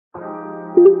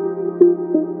Hey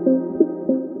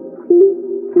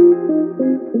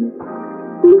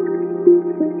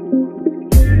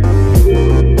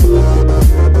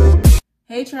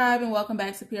tribe, and welcome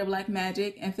back to Pure Black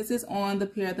Magic. Emphasis on the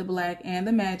pure, the black, and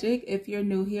the magic. If you're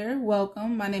new here,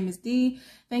 welcome. My name is Dee.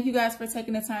 Thank you guys for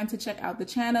taking the time to check out the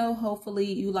channel. Hopefully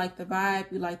you like the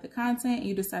vibe, you like the content, and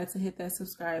you decide to hit that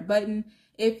subscribe button.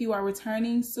 If you are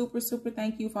returning, super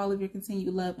thank you for all of your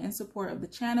continued love and support of the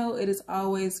channel. It is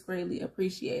always greatly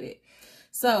appreciated.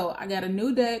 So I got a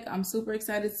new deck I'm super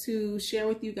excited to share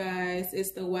with you guys.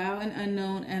 It's the Wild and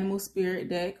Unknown Animal Spirit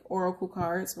deck, Oracle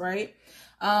cards, right?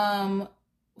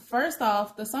 First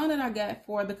off, the song that I got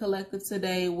for the collective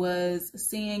today was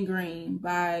Seeing Green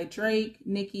by Drake,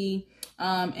 Nicki,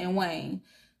 and Wayne.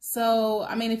 So,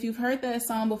 I mean, if you've heard that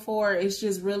song before, it's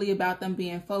just really about them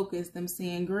being focused, them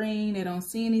seeing green. They don't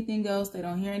see anything else. They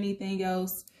don't hear anything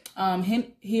else,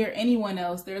 hear anyone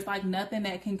else. There's like nothing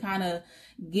that can kind of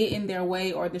get in their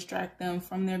way or distract them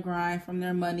from their grind, from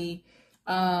their money,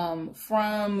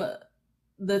 from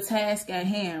the task at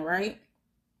hand, right?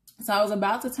 So I was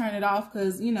about to turn it off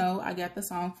because, you know, I got the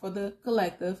song for the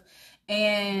collective,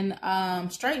 and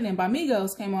Straightening by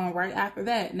Migos came on right after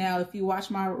that. Now, if you watch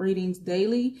my readings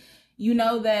daily, you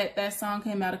know that that song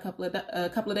came out a couple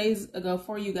of days ago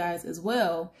for you guys as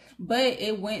well. But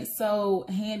it went so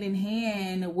hand in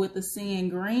hand with the Seeing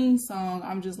Green song.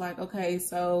 I'm just like, okay,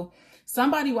 so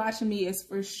somebody watching me is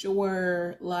for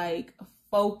sure like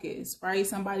focused, right?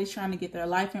 Somebody's trying to get their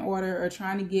life in order or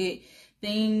trying to get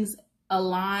things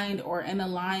aligned or in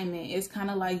alignment. It's kind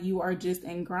of like you are just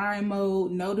in grind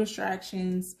mode, no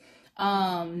distractions,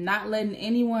 not letting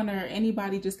anyone or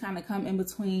anybody just kind of come in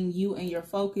between you and your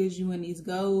focus, you and these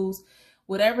goals,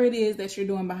 whatever it is that you're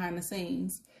doing behind the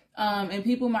scenes. And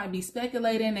people might be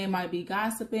speculating, they might be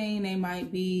gossiping, they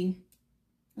might be,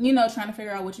 you know, trying to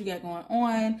figure out what you got going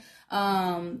on.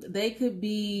 They could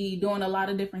be doing a lot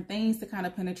of different things to kind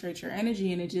of penetrate your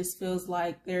energy, and it just feels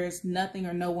like there's nothing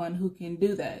or no one who can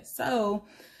do that. So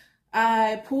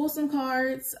I pulled some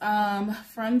cards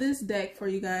from this deck for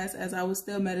you guys as I was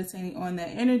still meditating on that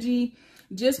energy.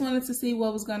 Just wanted to see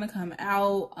what was going to come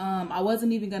out. I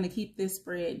wasn't even going to keep this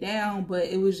spread down, but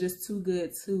it was just too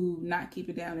good to not keep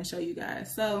it down and show you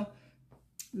guys. So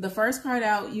the first card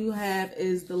out you have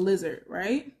is the Lizard,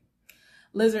 right?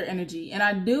 Lizard energy. And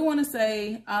I do want to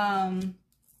say,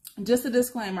 just a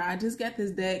disclaimer, I just got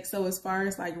this deck. So as far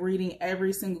as like reading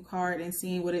every single card and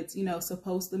seeing what it's, you know,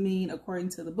 supposed to mean according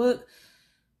to the book,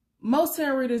 most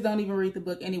tarot readers don't even read the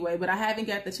book anyway, but I haven't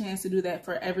got the chance to do that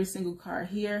for every single card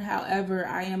here. However,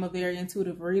 I am a very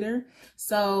intuitive reader.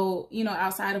 So, you know,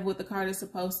 outside of what the card is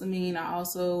supposed to mean, I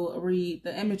also read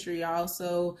the imagery. I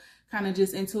also kind of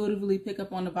just intuitively pick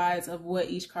up on the vibes of what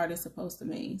each card is supposed to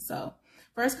mean. So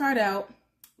first card out,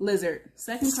 Lizard.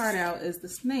 Second card out is the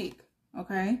Snake.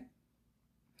 Okay.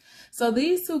 So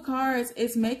these two cards,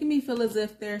 it's making me feel as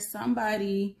if there's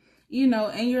somebody, you know,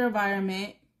 in your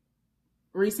environment,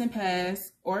 recent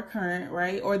past or current,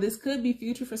 right? Or this could be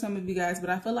future for some of you guys, but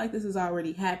I feel like this has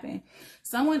already happened.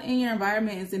 Someone in your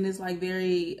environment is in this like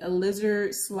very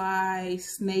lizard, sly,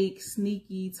 snake,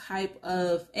 sneaky type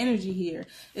of energy here.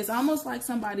 It's almost like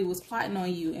somebody was plotting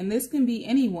on you, and this can be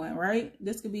anyone, right?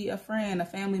 This could be a friend, a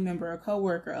family member, a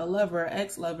coworker, a lover, an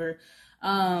ex-lover.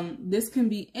 This can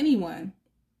be anyone.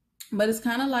 But it's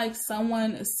kind of like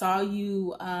someone saw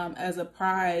you as a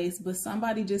prize, but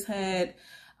somebody just had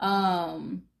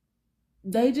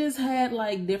they just had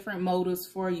like different motives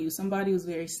for you. Somebody was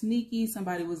very sneaky,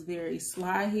 somebody was very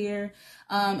sly here,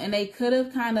 and they could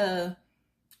have kind of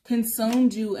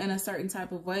consumed you in a certain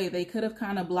type of way. They could have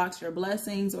kind of blocked your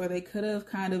blessings, or they could have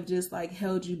kind of just like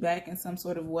held you back in some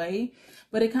sort of way.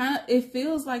 But it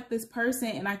feels like this person,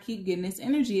 and I keep getting this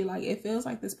energy, like it feels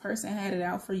like this person had it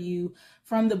out for you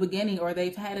from the beginning, or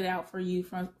they've had it out for you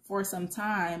for some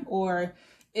time, or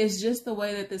it's just the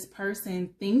way that this person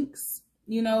thinks,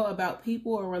 you know, about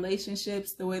people or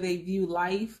relationships, the way they view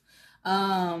life.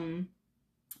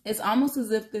 It's almost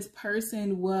as if this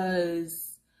person was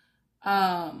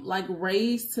like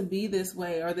raised to be this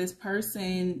way, or this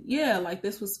person, yeah, like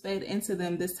this was fed into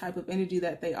them, this type of energy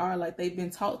that they are, like they've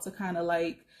been taught to kind of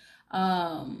like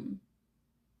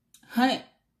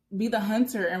be the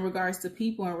hunter in regards to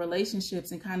people and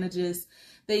relationships, and kind of just,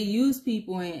 they use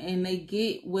people and they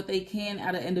get what they can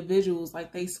out of individuals.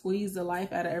 Like they squeeze the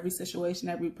life out of every situation,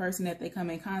 every person that they come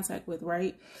in contact with,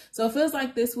 right? So it feels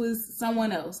like this was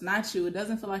someone else, not you. It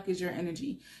doesn't feel like it's your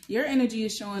energy. Your energy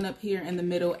is showing up here in the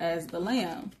middle as the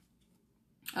Lamb.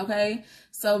 Okay,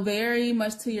 so very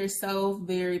much to yourself,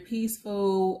 very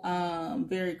peaceful,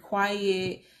 very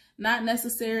quiet, not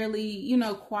necessarily, you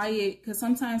know, quiet, because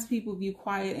sometimes people view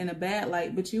quiet in a bad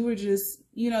light, but you were just,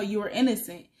 you know, you were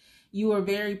innocent. You were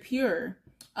very pure.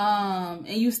 And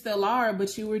you still are,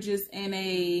 but you were just in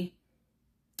a,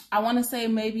 I want to say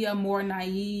maybe a more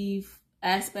naive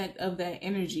aspect of that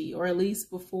energy, or at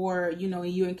least before, you know,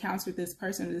 you encountered this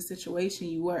person in this situation,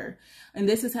 you were. And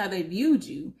this is how they viewed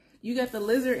you. You got the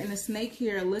lizard and the snake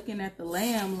here looking at the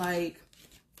lamb. Like,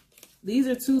 these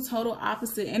are two total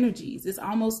opposite energies. It's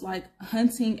almost like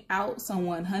hunting out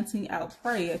someone, hunting out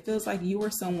prey. It feels like you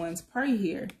were someone's prey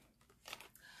here.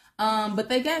 But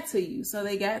they got to you. So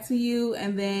they got to you.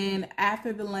 And then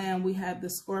after the lamb, we have the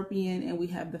scorpion and we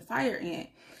have the fire ant.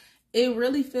 It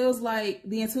really feels like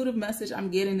the intuitive message I'm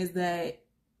getting is that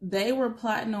they were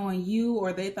plotting on you,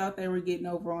 or they thought they were getting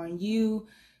over on you.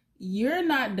 You're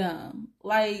not dumb.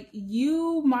 Like,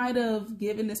 you might have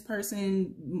given this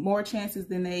person more chances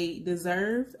than they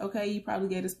deserved. Okay, you probably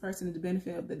gave this person the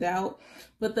benefit of the doubt.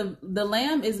 But the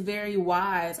lamb is very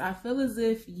wise. I feel as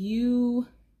if you're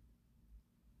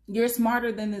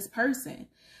smarter than this person.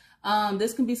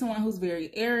 This can be someone who's very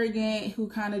arrogant, who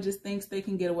kind of just thinks they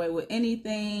can get away with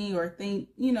anything, or think,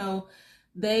 you know,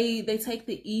 they take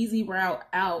the easy route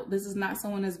out. This is not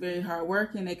someone that's very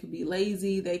hardworking. They could be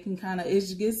lazy. They can kind of,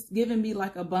 it's just giving me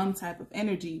like a bum type of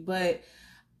energy. But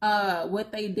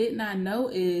what they did not know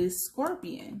is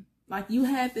Scorpion. Like, you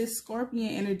had this Scorpion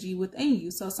energy within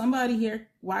you. So somebody here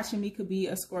watching me could be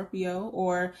a Scorpio,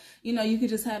 or, you know, you could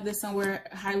just have this somewhere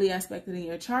highly aspected in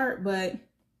your chart. But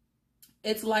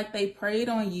it's like they preyed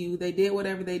on you. They did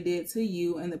whatever they did to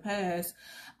you in the past.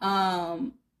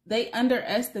 They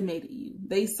underestimated you.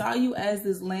 They saw you as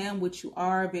this lamb, which you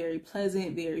are, very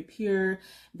pleasant, very pure,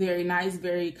 very nice,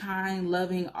 very kind,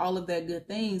 loving, all of that good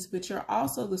things. But you're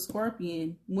also the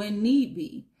scorpion when need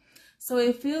be. So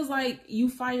it feels like you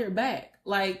fired back.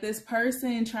 Like, this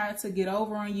person tried to get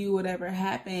over on you, whatever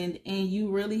happened, and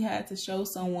you really had to show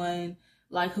someone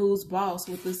like who's boss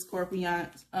with the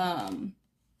scorpionic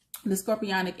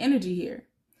energy here.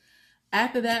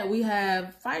 After that, we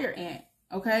have fire ant.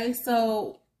 Okay,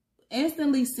 so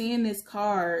instantly seeing this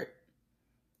card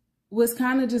was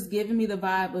kind of just giving me the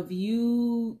vibe of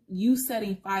you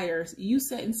setting fires, you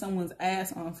setting someone's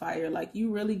ass on fire. Like,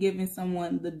 you really giving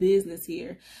someone the business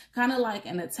here, kind of like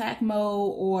an attack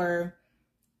mode, or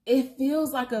it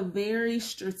feels like a very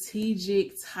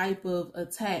strategic type of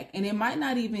attack. And it might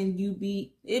not even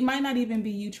be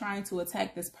you trying to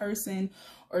attack this person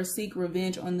or seek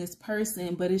revenge on this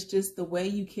person, but it's just the way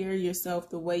you carry yourself,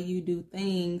 the way you do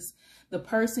things, the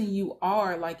person you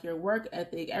are, like your work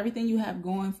ethic, everything you have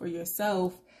going for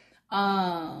yourself.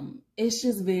 It's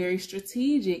just very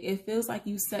strategic. It feels like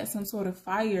you set some sort of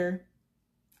fire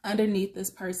underneath this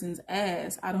person's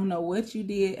ass. I don't know what you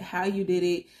did, how you did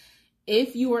it,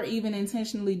 if you were even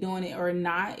intentionally doing it or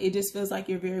not. It just feels like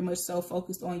you're very much so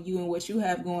focused on you and what you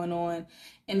have going on.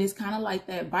 And it's kind of like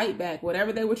that bite back.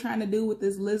 Whatever they were trying to do with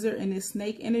this lizard and this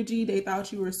snake energy, they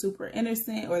thought you were super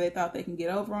innocent, or they thought they can get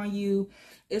over on you.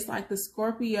 It's like the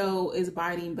Scorpio is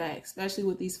biting back, especially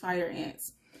with these fire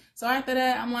ants. So after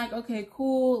that, I'm like, okay,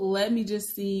 cool. Let me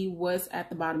just see what's at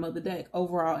the bottom of the deck.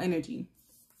 Overall energy.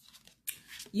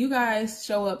 You guys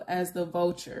show up as the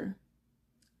Vulture.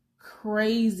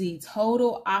 Crazy,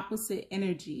 total opposite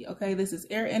energy. Okay, this is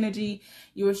air energy.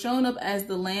 You were showing up as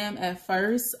the lamb at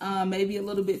first, maybe a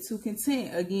little bit too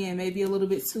content, again, maybe a little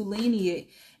bit too lenient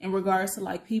in regards to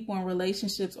like people and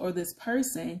relationships or this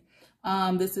person.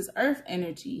 This is earth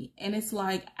energy, and it's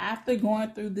like after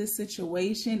going through this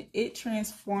situation, it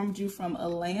transformed you from a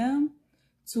lamb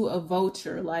to a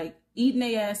vulture. Like, eating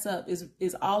their ass up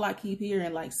is all I keep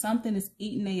hearing. Like, something is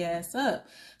eating their ass up.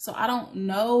 So I don't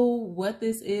know what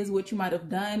this is, what you might have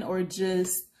done, or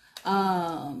just,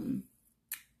 I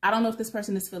don't know if this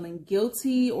person is feeling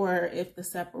guilty, or if the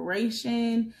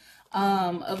separation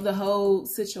of the whole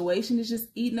situation is just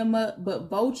eating them up. But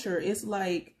vulture, it's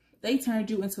like they turned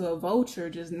you into a vulture,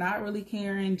 just not really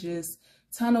caring, just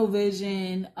tunnel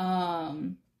vision,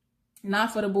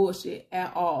 not for the bullshit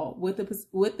at all with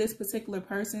this particular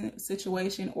person,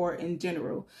 situation, or in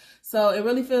general. So it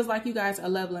really feels like you guys are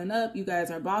leveling up. You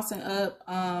guys are bossing up.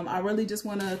 I really just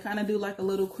want to kind of do like a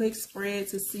little quick spread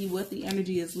to see what the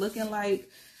energy is looking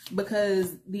like,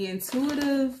 because the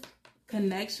intuitive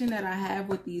connection that I have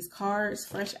with these cards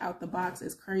fresh out the box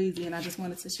is crazy. And I just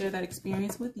wanted to share that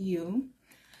experience with you.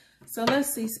 So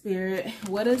let's see, Spirit,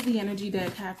 what does the energy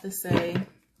deck have to say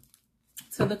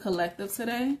to the collective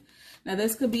today? Now,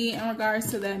 this could be in regards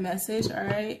to that message. All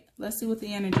right, let's see what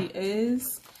the energy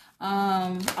is.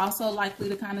 Also likely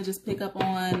to kind of just pick up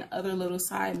on other little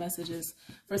side messages.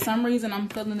 For some reason, I'm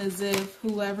feeling as if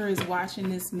whoever is watching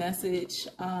this message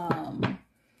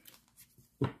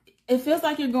it feels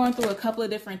like you're going through a couple of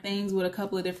different things with a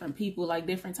couple of different people, like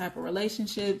different type of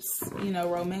relationships, you know,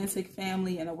 romantic,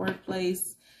 family, and a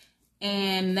workplace.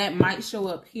 And that might show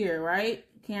up here, right?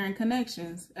 Carrying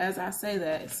connections, as I say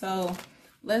that. So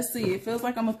let's see. It feels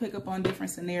like I'm going to pick up on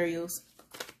different scenarios.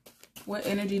 What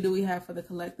energy do we have for the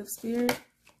collective spirit?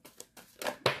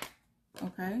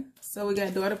 Okay. So we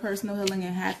got daughter, personal healing,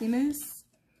 and happiness.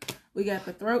 We got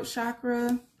the throat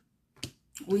chakra.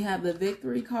 We have the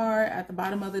victory card. At the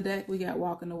bottom of the deck, we got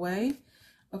walking away.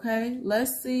 Okay.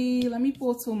 Let's see. Let me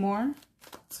pull two more.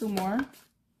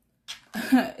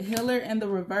 Healer in the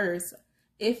reverse.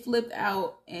 It flipped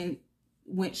out and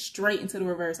went straight into the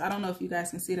reverse. I don't know if you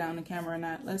guys can see that on the camera or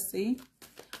not. Let's see.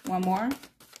 One more.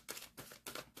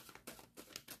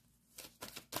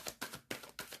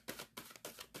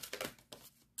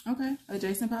 Okay,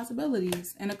 adjacent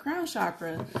possibilities. And a crown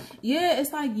chakra. Yeah,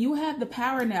 it's like you have the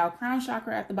power now. Crown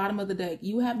chakra at the bottom of the deck.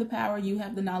 You have the power, you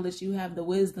have the knowledge, you have the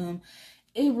wisdom.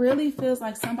 It really feels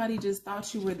like somebody just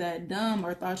thought you were that dumb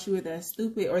or thought you were that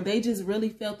stupid, or they just really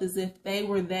felt as if they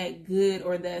were that good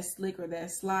or that slick or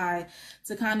that sly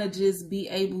to kind of just be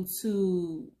able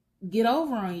to get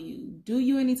over on you, do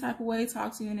you any type of way,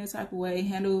 talk to you in any type of way,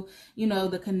 handle, you know,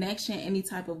 the connection any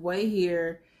type of way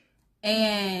here.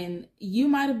 And you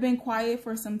might have been quiet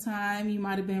for some time. You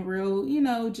might have been real, you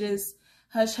know, just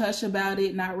hush hush about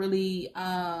it, not really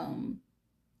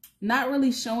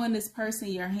showing this person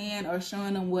your hand or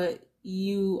showing them what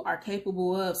you are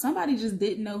capable of. Somebody just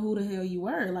didn't know who the hell you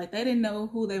were. Like, they didn't know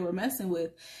who they were messing with.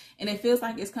 And it feels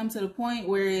like it's come to the point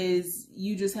whereas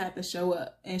you just have to show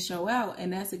up and show out.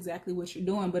 And that's exactly what you're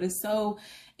doing. But it's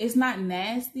not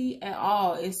nasty at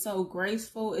all. It's so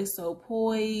graceful. It's so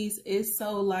poised. It's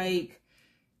so like,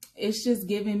 it's just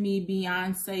giving me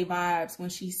Beyonce vibes when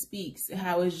she speaks.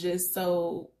 How it's just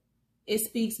so, it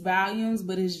speaks volumes,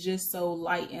 but it's just so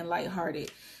light and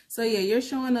lighthearted. So yeah, you're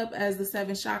showing up as the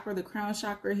seventh chakra, the crown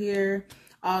chakra here,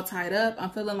 all tied up. I'm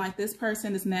feeling like this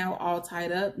person is now all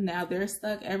tied up. Now they're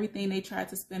stuck. Everything they tried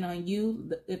to spin on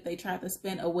you, if they tried to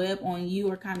spin a web on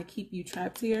you or kind of keep you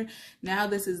trapped here, now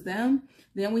this is them.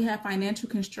 Then we have financial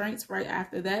constraints right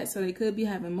after that. So they could be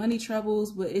having money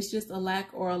troubles, but it's just a lack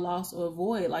or a loss or a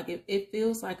void. Like it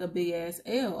feels like a big ass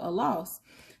L, a loss.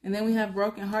 And then we have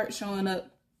broken heart showing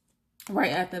up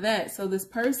right after that. So this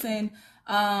person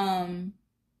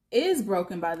is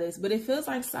broken by this, but it feels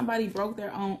like somebody broke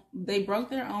their own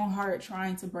heart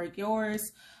trying to break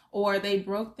yours, or they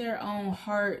broke their own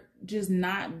heart just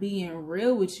not being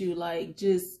real with you, like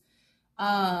just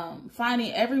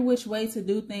finding every which way to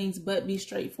do things but be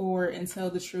straightforward and tell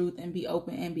the truth and be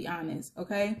open and be honest.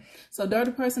 Okay, so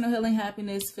daughter, personal healing,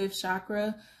 happiness, fifth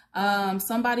chakra.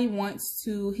 Somebody wants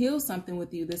to heal something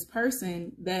with you, this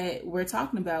person that we're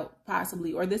talking about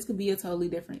possibly, or this could be a totally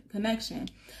different connection.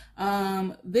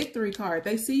 Victory card.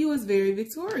 They see you as very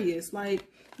victorious. Like,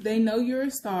 they know you're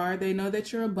a star. They know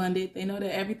that you're abundant. They know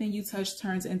that everything you touch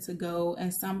turns into gold,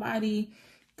 and somebody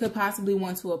could possibly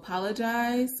want to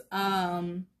apologize.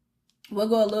 We'll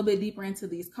go a little bit deeper into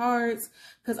these cards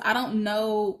because I don't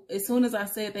know. As soon as I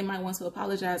said they might want to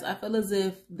apologize, I feel as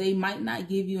if they might not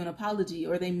give you an apology,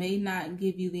 or they may not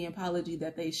give you the apology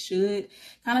that they should.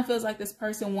 Kind of feels like this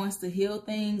person wants to heal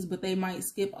things, but they might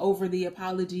skip over the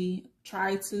apology,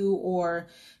 try to, or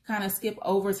kind of skip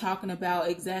over talking about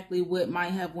exactly what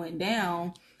might have went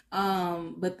down.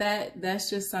 But that's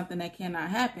just something that cannot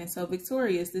happen. So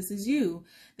victorious, this is you.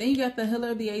 Then you got the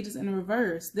healer of the ages in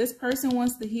reverse. This person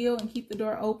wants to heal and keep the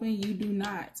door open. You do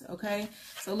not. Okay.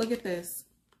 So look at this.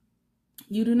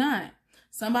 You do not.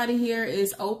 Somebody here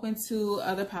is open to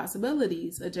other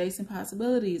possibilities, adjacent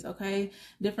possibilities. Okay.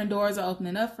 Different doors are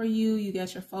opening up for you. You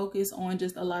got your focus on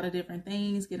just a lot of different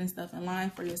things, getting stuff in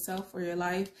line for yourself, for your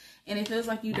life. And it feels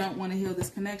like you don't want to heal this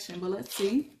connection, but let's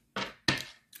see.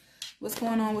 What's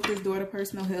going on with this daughter,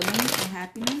 personal healing and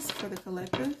happiness for the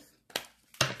collective?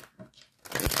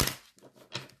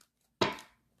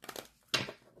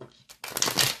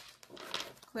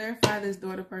 Clarify this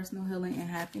daughter, personal healing and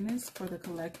happiness for the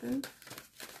collective.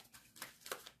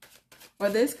 Or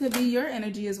this could be your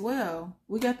energy as well.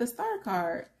 We got the star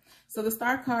card. So the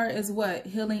star card is what?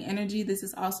 Healing energy. This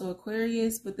is also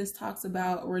Aquarius, but this talks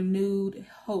about renewed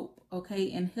hope,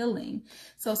 okay, and healing.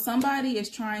 So somebody is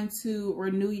trying to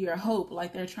renew your hope,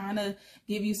 like they're trying to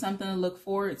give you something to look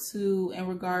forward to in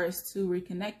regards to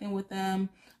reconnecting with them.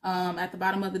 At the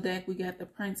bottom of the deck, we got the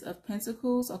Prince of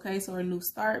Pentacles, okay, so a new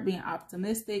start, being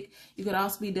optimistic. You could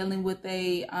also be dealing with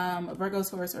a Virgo,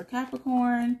 Taurus, or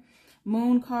Capricorn.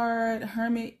 Moon card,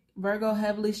 Hermit, Virgo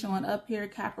heavily showing up here,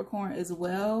 Capricorn as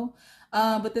well.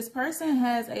 But this person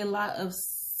has a lot of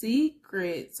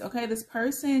secrets. Okay, this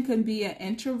person can be an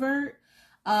introvert.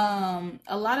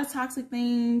 A lot of toxic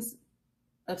things,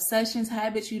 obsessions,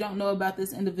 habits you don't know about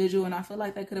this individual, and I feel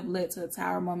like that could have led to a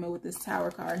Tower moment with this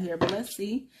Tower card here. But let's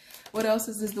see what else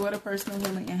is this door to personal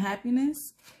healing and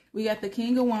happiness. We got the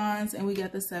King of Wands and we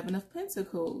got the Seven of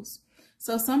Pentacles.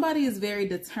 So somebody is very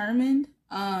determined.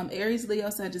 Aries, Leo,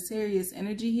 Sagittarius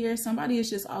energy here. Somebody is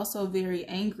just also very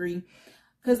angry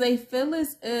because they feel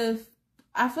as if,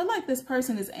 I feel like this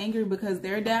person is angry because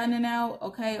they're down and out,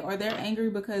 okay? Or they're angry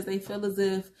because they feel as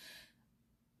if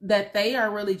that they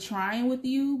are really trying with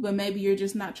you, but maybe you're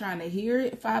just not trying to hear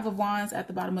it. Five of Wands at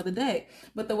the bottom of the deck.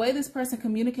 But the way this person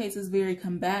communicates is very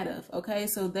combative, okay?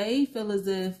 So they feel as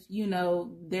if, you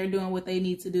know, they're doing what they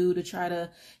need to do to try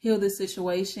to heal the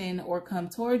situation or come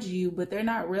towards you, but they're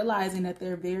not realizing that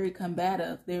they're very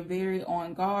combative. They're very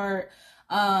on guard.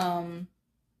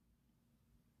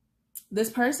 This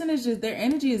person is just, their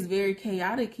energy is very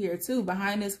chaotic here too.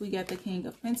 Behind this, we got the King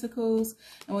of Pentacles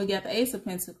and we got the Ace of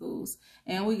Pentacles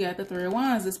and we got the Three of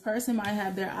Wands. This person might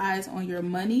have their eyes on your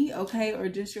money, okay? Or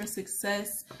just your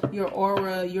success, your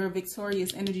aura, your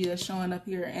victorious energy that's showing up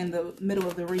here in the middle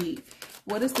of the read.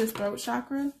 What is this throat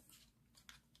chakra?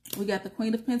 We got the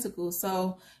Queen of Pentacles.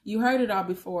 So you heard it all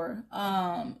before.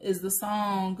 Is the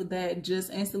song that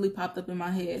just instantly popped up in my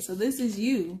head. So this is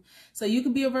you. So you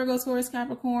could be a Virgo, Taurus,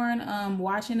 Capricorn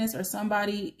watching this, or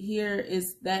somebody here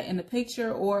is that in the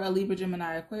picture, or a Libra,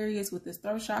 Gemini, Aquarius with this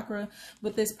throat chakra.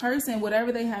 But this person,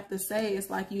 whatever they have to say, it's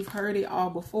like you've heard it all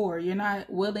before. You're not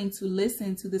willing to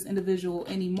listen to this individual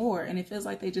anymore. And it feels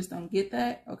like they just don't get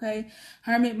that, okay?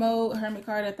 Hermit mode, Hermit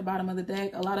card at the bottom of the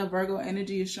deck. A lot of Virgo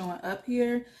energy is showing up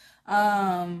here.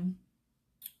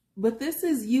 But this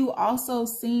is you also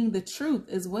seeing the truth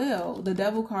as well. The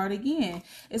Devil card again.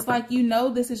 It's like, you know,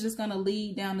 this is just going to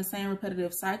lead down the same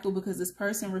repetitive cycle because this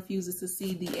person refuses to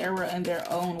see the error in their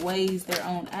own ways, their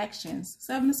own actions.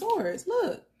 Seven of Swords,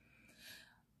 look.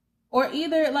 Or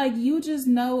either like you just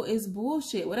know it's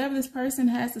bullshit. Whatever this person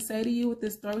has to say to you with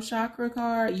this throat chakra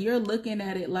card, you're looking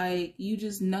at it like you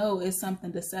just know it's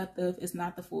something deceptive. It's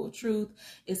not the full truth.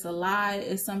 It's a lie.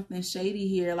 It's something shady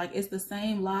here. Like it's the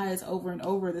same lies over and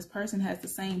over. This person has the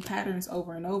same patterns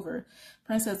over and over.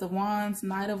 Princess of Wands,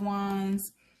 Knight of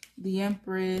Wands, the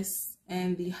Empress,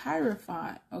 and the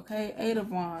Hierophant. Okay, Eight of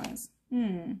Wands.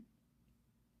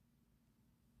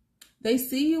 They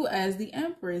see you as the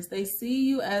Empress. They see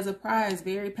you as a prize,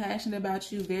 very passionate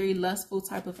about you, very lustful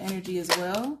type of energy as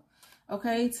well.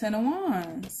 Okay, Ten of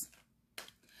Wands.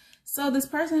 So this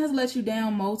person has let you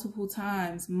down multiple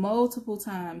times, multiple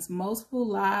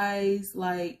lies,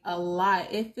 like a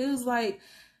lot. It feels like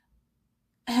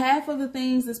half of the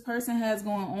things this person has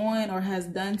going on or has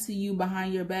done to you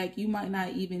behind your back, you might not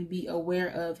even be aware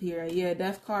of here. Yeah,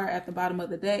 Death card at the bottom of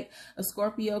the deck. A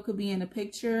Scorpio could be in the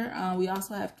picture. We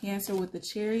also have Cancer with the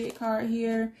Chariot card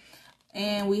here.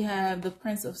 And we have the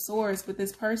Prince of Swords, but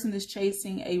this person is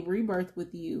chasing a rebirth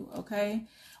with you, okay?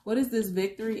 What is this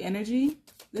victory energy?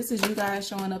 This is you guys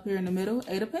showing up here in the middle.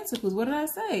 Eight of Pentacles. What did I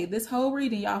say? This whole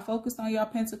reading, y'all focused on your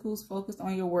pentacles, focused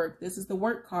on your work. This is the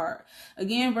work card.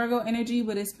 Again, Virgo energy,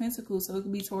 but it's Pentacles, so it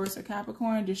could be Taurus or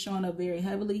Capricorn, just showing up very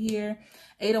heavily here.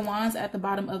 Eight of Wands at the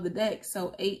bottom of the deck.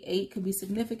 So 8 could be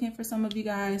significant for some of you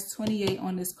guys. 28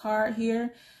 on this card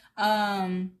here.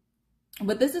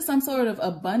 But this is some sort of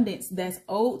abundance that's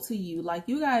owed to you. Like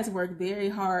you guys work very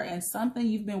hard and something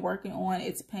you've been working on,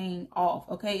 it's paying off.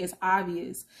 Okay, it's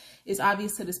obvious. It's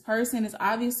obvious to this person. It's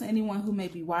obvious to anyone who may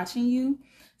be watching you.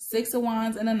 Six of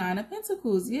Wands and a Nine of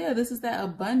Pentacles. Yeah, this is that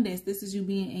abundance. This is you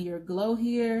being in your glow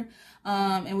here.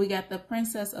 And we got the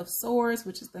Princess of Swords,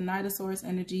 which is the Knight of Swords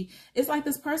energy. It's like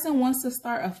this person wants to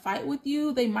start a fight with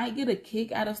you. They might get a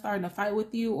kick out of starting a fight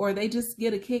with you, or they just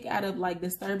get a kick out of like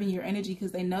disturbing your energy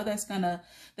because they know that's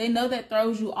they know that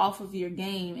throws you off of your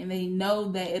game, and they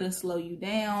know that it'll slow you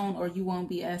down or you won't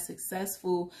be as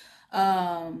successful.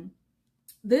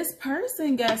 This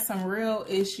person got some real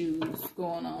issues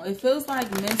going on. It feels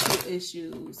like mental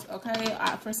issues, okay?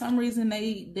 For some reason,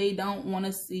 they don't want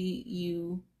to see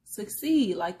you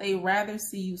succeed. Like they rather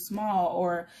see you small,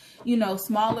 or, you know,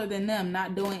 smaller than them,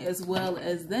 not doing as well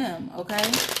as them,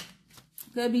 okay?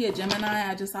 Could be a Gemini.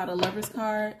 I just saw the Lovers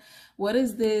card. What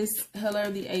is this Healer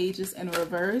of the Ages in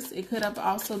reverse? It could have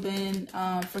also been,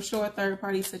 for sure, a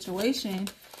third-party situation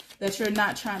that you're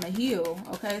not trying to heal,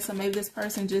 okay? So maybe this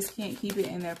person just can't keep it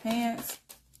in their pants.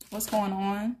 What's going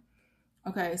on?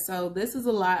 Okay, so this is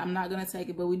a lot. I'm not going to take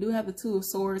it, but we do have the Two of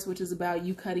Swords, which is about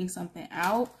you cutting something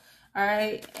out, all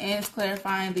right? And it's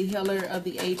clarifying the Healer of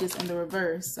the Ages in the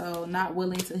reverse, so not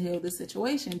willing to heal the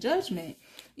situation. Judgment.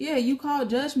 Yeah, you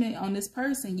called judgment on this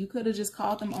person. You could have just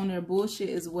called them on their bullshit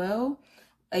as well.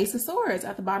 Ace of Swords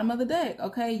at the bottom of the deck.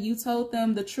 Okay, you told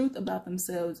them the truth about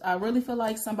themselves. I really feel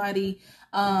like somebody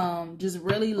just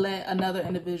really let another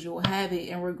individual have it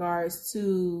in regards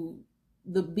to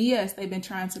the BS they've been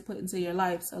trying to put into your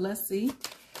life. So let's see.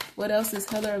 What else is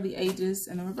Healer of the Ages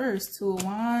in the reverse? Two of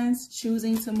Wands,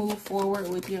 choosing to move forward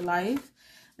with your life.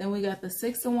 Then we got the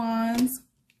Six of Wands.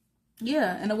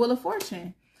 Yeah, and the Wheel of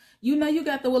Fortune. You know you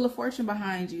got the Wheel of Fortune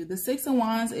behind you. The Six of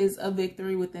Wands is a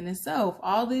victory within itself.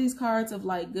 All these cards of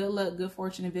like good luck, good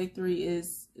fortune, and victory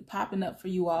is popping up for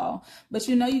you all. But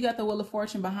you know you got the Wheel of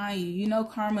Fortune behind you. You know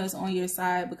karma is on your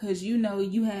side because you know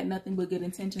you had nothing but good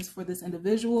intentions for this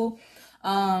individual.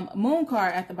 Moon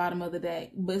card at the bottom of the deck.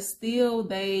 But still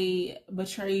they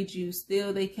betrayed you.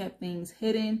 Still they kept things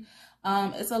hidden.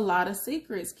 It's a lot of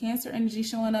secrets. Cancer energy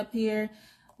showing up here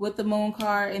with the Moon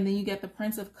card, and then you get the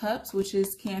Prince of Cups, which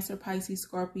is Cancer, Pisces,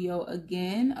 Scorpio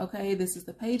again. Okay, this is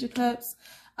the Page of Cups.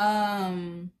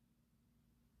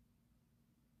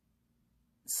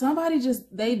 Somebody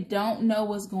just, they don't know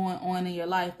what's going on in your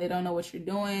life. They don't know what you're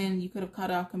doing. You could have cut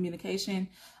off communication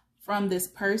from this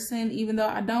person, even though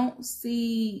I don't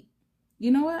see,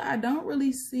 you know what? I don't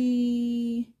really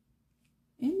see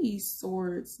any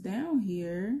swords down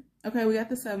here. Okay, we got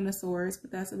the Seven of Swords, but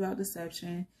that's about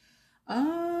deception.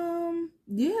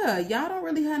 Yeah, y'all don't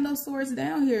really have no swords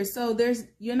down here. So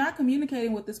you're not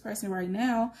communicating with this person right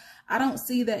now. I don't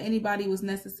see that anybody was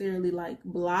necessarily like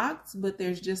blocked, but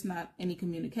there's just not any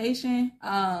communication.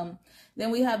 Then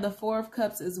we have the Four of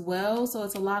Cups as well. So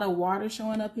it's a lot of water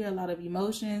showing up here, a lot of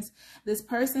emotions. This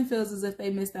person feels as if they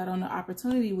missed out on the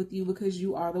opportunity with you because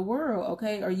you are the world,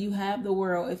 okay? Or you have the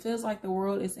world. It feels like the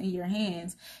world is in your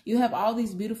hands. You have all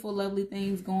these beautiful, lovely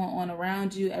things going on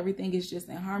around you. Everything is just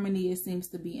in harmony. It seems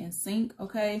to be in sync,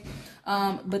 okay?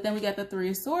 But then we got the Three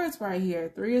of Swords right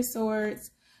here. Three of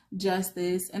Swords,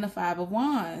 Justice, and the Five of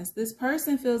Wands. This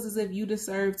person feels as if you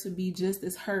deserve to be just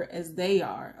as hurt as they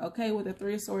are, okay? With the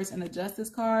Three of Swords and the Justice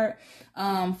card,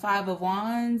 Five of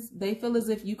Wands, they feel as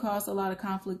if you caused a lot of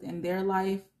conflict in their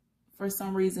life for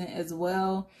some reason as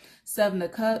well. Seven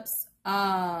of Cups,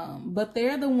 but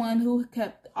they're the one who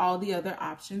kept all the other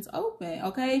options open,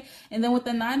 okay? And then with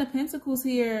the Nine of Pentacles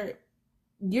here,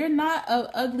 you're not an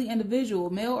ugly individual,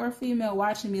 male or female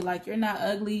watching me, like you're not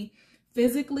ugly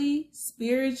physically,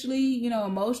 spiritually, you know,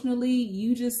 emotionally.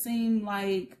 You just seem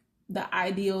like the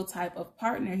ideal type of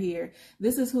partner here.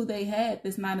 This is who they had.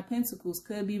 This Nine of Pentacles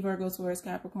could be Virgo, Taurus,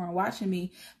 Capricorn watching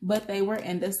me, but they were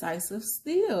indecisive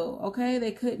still, okay?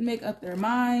 They couldn't make up their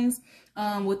minds.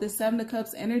 With the Seven of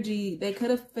Cups energy, they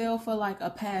could have fell for like a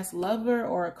past lover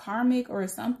or a karmic or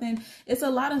something. It's a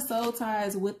lot of soul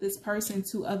ties with this person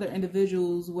to other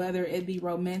individuals, whether it be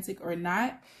romantic or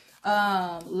not.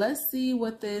 Let's see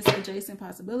what this Adjacent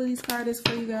Possibilities card is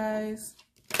for you guys.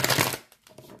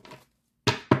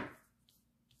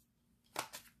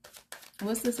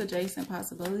 What's this Adjacent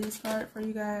Possibilities card for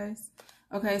you guys?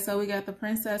 Okay, so we got the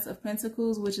Princess of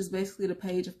Pentacles, which is basically the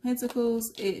Page of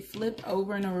Pentacles. It flipped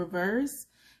over in a reverse.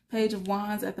 Page of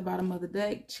Wands at the bottom of the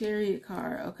deck. Chariot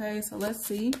card. Okay, so let's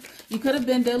see. You could have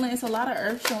been dealing, it's a lot of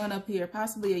earth showing up here.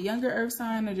 Possibly a younger earth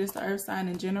sign or just the earth sign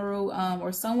in general.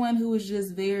 Or someone who is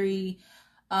just very,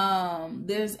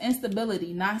 there's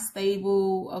instability, not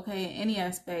stable, okay, in any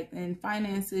aspect, in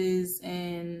finances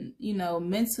and, you know,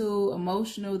 mental,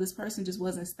 emotional. This person just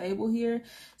wasn't stable here.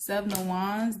 Seven of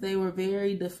Wands, they were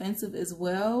very defensive as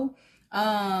well.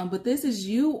 But this is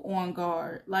you on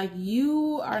guard. Like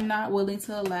you are not willing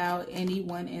to allow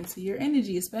anyone into your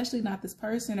energy, especially not this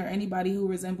person or anybody who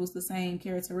resembles the same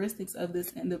characteristics of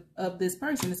this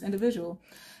person, this individual.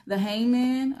 The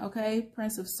Hangman, okay,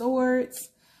 Prince of Swords.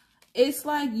 It's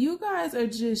like you guys are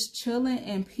just chilling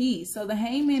in peace. So the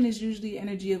Hangman is usually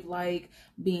energy of like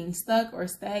being stuck or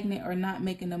stagnant or not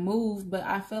making a move. But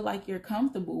I feel like you're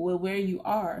comfortable with where you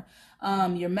are.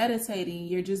 You're meditating.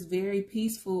 You're just very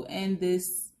peaceful in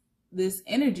this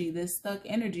energy, this stuck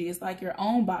energy. It's like your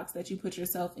own box that you put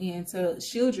yourself in to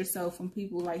shield yourself from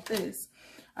people like this.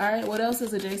 All right. What else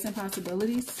is Adjacent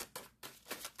Possibilities?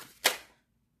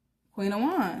 Queen of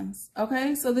Wands.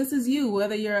 Okay, so this is you,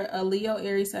 whether you're a Leo,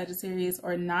 Aries, Sagittarius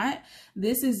or not.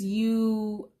 This is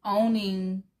you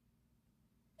owning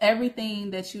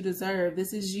everything that you deserve.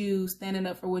 This is you standing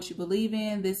up for what you believe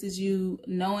in. This is you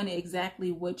knowing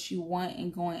exactly what you want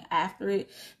and going after it.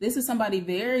 This is somebody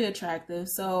very attractive.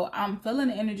 So I'm feeling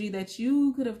the energy that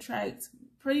you could attract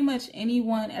pretty much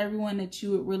anyone, everyone that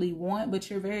you would really want, but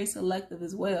you're very selective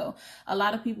as well. A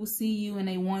lot of people see you and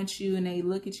they want you and they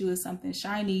look at you as something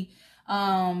shiny.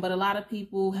 But a lot of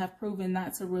people have proven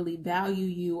not to really value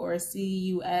you or see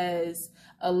you as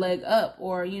a leg up,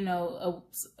 or, you know,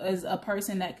 as a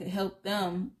person that could help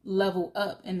them level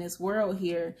up in this world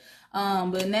here.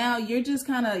 But now you're just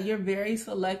you're very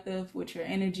selective with your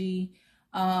energy.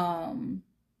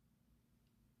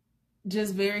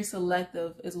 Just very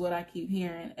selective is what I keep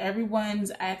hearing.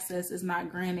 Everyone's access is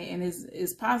not granted, and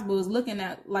is possible is looking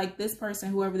at, like, this person,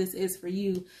 whoever this is for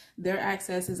you, their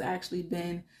access has actually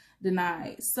been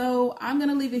denied. So I'm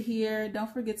gonna leave it here.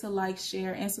 Don't forget to like,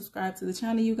 share, and subscribe to the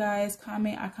channel, you guys.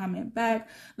 Comment, I comment back.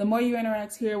 The more you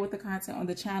interact here with the content on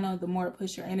the channel, the more it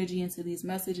puts your energy into these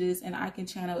messages, and I can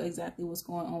channel exactly what's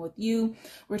going on with you.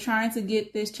 We're trying to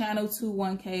get this channel to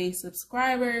 1K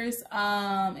subscribers,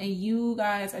 and you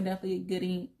guys are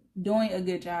definitely doing a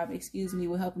good job,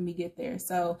 with helping me get there.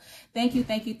 So thank you,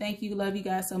 love you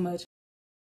guys so much.